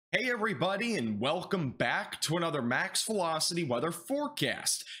Hey everybody, and welcome back to another Max Velocity weather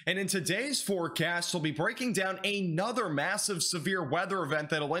forecast. And in today's forecast, we'll be breaking down another massive severe weather event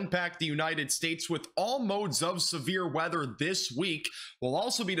that'll impact the United States with all modes of severe weather this week. We'll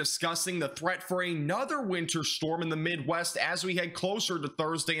also be discussing the threat for another winter storm in the Midwest as we head closer to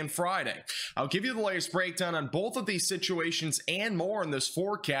Thursday and Friday. I'll give you the latest breakdown on both of these situations and more in this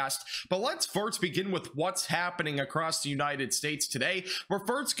forecast, but let's first begin with what's happening across the United States today. We're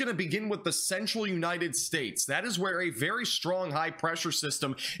first going to begin with the central United States. That is where a very strong high pressure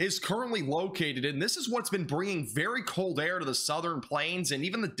system is currently located, and this is what's been bringing very cold air to the southern plains and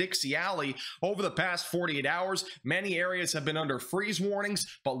even the Dixie Alley over the past 48 hours. Many areas have been under freeze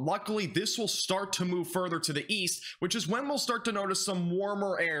warnings, but luckily this will start to move further to the east, which is when we'll start to notice some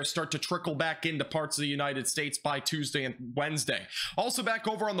warmer air start to trickle back into parts of the United States by Tuesday and Wednesday. Also back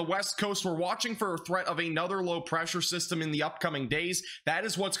over on the west coast, we're watching for a threat of another low pressure system in the upcoming days. That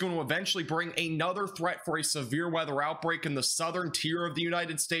is what's going to eventually bring another threat for a severe weather outbreak in the southern tier of the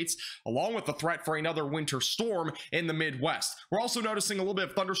United States, along with the threat for another winter storm in the Midwest. We're also noticing a little bit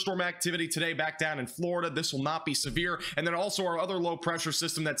of thunderstorm activity today back down in Florida. This will not be severe. And then also our other low pressure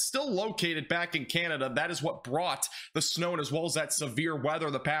system that's still located back in Canada. That is what brought the snow as well as that severe weather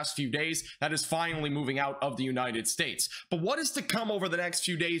the past few days. That is finally moving out of the United States. But what is to come over the next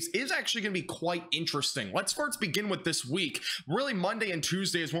few days is actually going to be quite interesting. Let's first begin with this week. Really, Monday and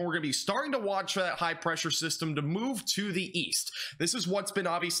Tuesday is when we're going to be starting to watch for that high pressure system to move to the east. This is what's been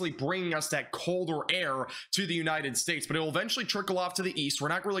obviously bringing us that colder air to the United States, but it will eventually trickle off to the east. We're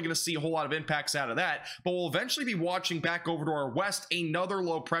not really going to see a whole lot of impacts out of that, but we'll eventually be watching back over to our west another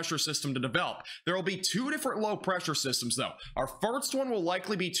low pressure system to develop. There will be two different low pressure systems though. Our first one will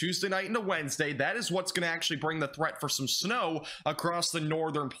likely be Tuesday night into Wednesday. That is what's going to actually bring the threat for some snow across the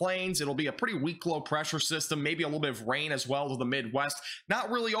northern plains. It'll be a pretty weak low pressure system, maybe a little bit of rain as well to the Midwest.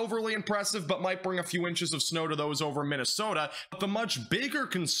 Not really overly impressive, but might bring a few inches of snow to those over Minnesota. But the much bigger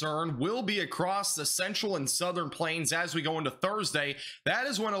concern will be across the central and southern plains as we go into Thursday. That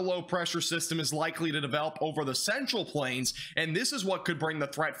is when a low pressure system is likely to develop over the central plains, and this is what could bring the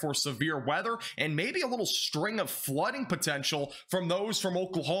threat for severe weather and maybe a little string of flooding potential from those from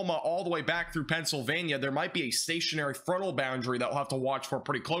Oklahoma all the way back through Pennsylvania. There might be a stationary frontal boundary that we'll have to watch for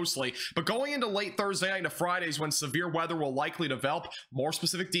pretty closely. But going into late Thursday night to Fridays when severe weather will likely develop, more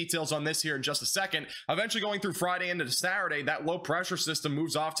specific details on this here in just a second. Eventually going through Friday into Saturday, that low pressure system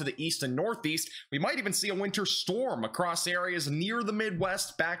moves off to the east and northeast. We might even see a winter storm across areas near the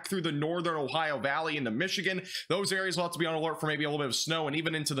Midwest back through the northern Ohio Valley into Michigan. Those areas will have to be on alert for maybe a little bit of snow and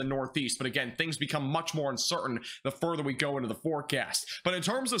even into the northeast. But again, things become much more uncertain the further we go into the forecast. But in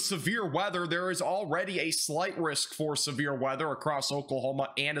terms of severe weather, there is already a slight risk for severe weather across Oklahoma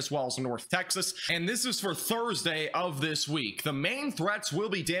and as well as North Texas. And this is for Thursday of this week. The main threats will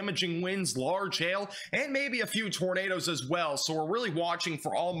be damaging winds, large hail, and maybe a few tornadoes as well. So we're really watching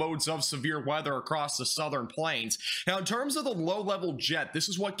for all modes of severe weather across the southern plains. Now, in terms of the low-level jet, this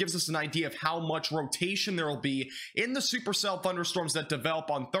is what gives us an idea of how much rotation there will be in the supercell thunderstorms that develop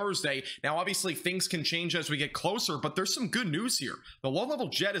on Thursday. Now, obviously, things can change as we get closer, but there's some good news here. The low-level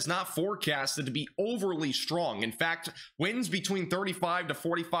jet is not forecasted to be overly strong. In fact, winds between 35 to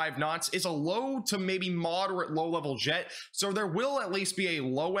 45 knots is a low to maybe moderate low-level jet, so there will at least be a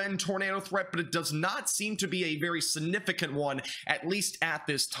low-end tornado threat, but it does not seem to be a very significant one, at least at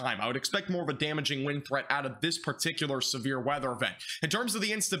this time. I would expect more of a damaging wind threat out of this particular severe weather event. In terms of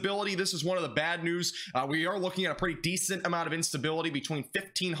the instability, this is one of the bad news. We are looking at a pretty decent amount of instability between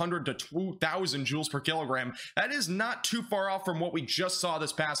 1,500 to 2,000 joules per kilogram. That is not too far off from what we just saw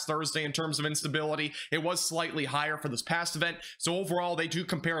this past Thursday in terms of instability. It was slightly higher for this past event, so overall they do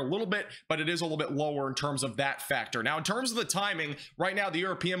compare a little bit, but it is a little bit lower in terms of that factor. Now, in terms of the timing, right now the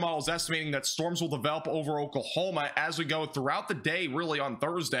European model is estimating that storms will develop over Oklahoma as we go throughout the day, really on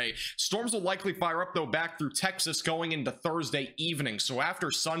Thursday. Storms will likely fire up though back through Texas going into Thursday evening. So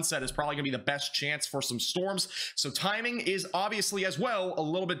after sunset is probably going to be the best chance for some storms. So timing is obviously as well a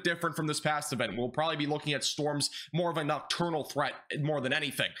little bit different from this past event. We'll probably be looking at storms more of a nocturnal threat more than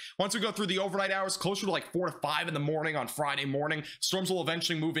anything. Once we go through the overnight hours, closer to like 4 to 5 in the morning on Friday morning, storms will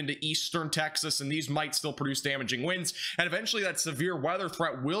eventually move into eastern Texas, and these might still produce damaging winds. And eventually that severe weather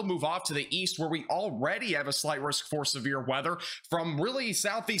threat will move off to the east, where we already have a slight risk for severe weather from really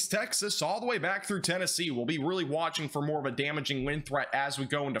southeast Texas all the way back through Tennessee. We'll be really watching for more of a damaging wind threat as we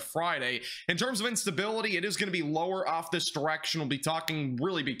go into Friday. In terms of instability, it is going to be lower off this direction. We'll be talking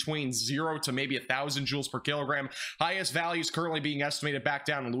really between 0 to maybe 1,000 joules per kilogram. Highest values currently being estimated back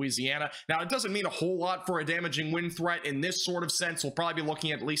down in Louisiana. Now, it doesn't mean a whole lot for a damaging wind threat in this sort of sense. We'll probably be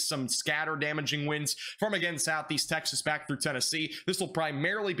looking at least some scattered damaging winds from, again, southeast Texas back through Tennessee. This will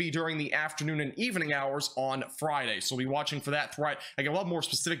primarily be during the afternoon and evening hours on Friday. So we'll be watching for that threat. Again, we'll have more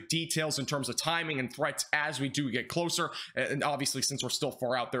specific details in terms of timing and threats as we do get closer. And obviously, since we're still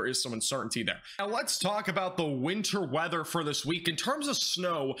far out, there is some uncertainty there. Now, let's talk about the winter weather for this week in terms of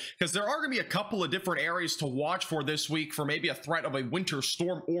snow, because there are going to be a couple of different areas to watch for this week for maybe a threat of a winter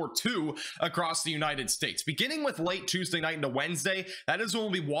storm or two across the United States. Beginning with late Tuesday night into Wednesday, that is when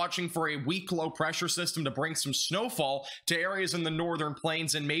we'll be watching for a weak low pressure system to bring some snowfall to areas in the northern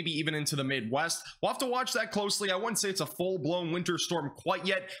plains and maybe even into the Midwest. We'll have to watch that closely. I wouldn't say it's a full-blown winter storm quite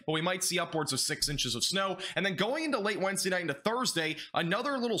yet, but we might see upwards of 6 inches of snow. And then going into late Wednesday night into Thursday,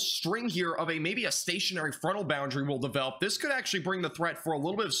 another little string here of maybe a stationary frontal boundary will develop. This could actually bring the threat for a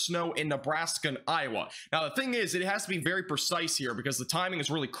little bit of snow in Nebraska and Iowa. Now, the thing is, it has to be very precise here because the timing is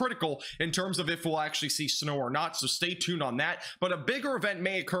really critical in terms of if we'll actually see snow or not, so stay tuned on that. But a bigger event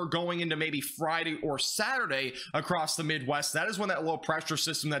may occur going into maybe Friday or Saturday across the Midwest. That is when that low pressure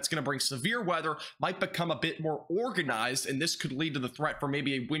system that's going to bring severe weather might become a bit more organized, and this could lead to the threat for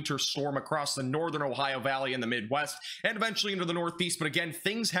maybe a winter storm across the northern Ohio Valley and the Midwest, and eventually into the Northeast. But again,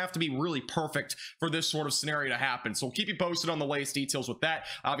 things have to be really perfect for this sort of scenario to happen. So we'll keep you posted on the latest details with that.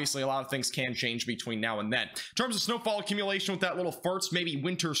 Obviously, a lot of things can change between now and then. In terms of snowfall accumulation with that little first maybe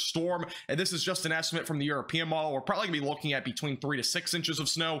winter storm, and this is just an estimate from the European model, we're probably going to be looking at between 3 to 6 inches of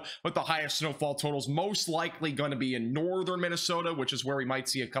snow, with the highest snowfall totals most likely going to be in northern Minnesota, which is where we might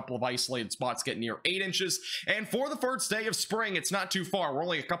see a couple of isolated spots get near 8 inches. And for the first day of spring, it's not too far. We're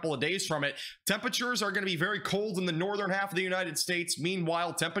only a couple of days from it. Temperatures are going to be very cold in the northern half of the United States.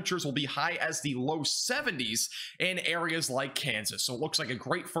 Meanwhile, temperatures will be high as the low 70s in areas like Kansas. So it looks like a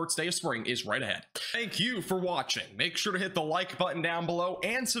great first day of spring is right ahead. Thank you for watching. Make sure to hit the like button down below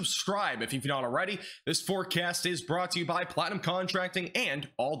and subscribe if you've not already. This forecast is brought to you by Platinum Contracting and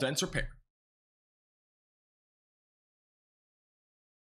All Dents Repair.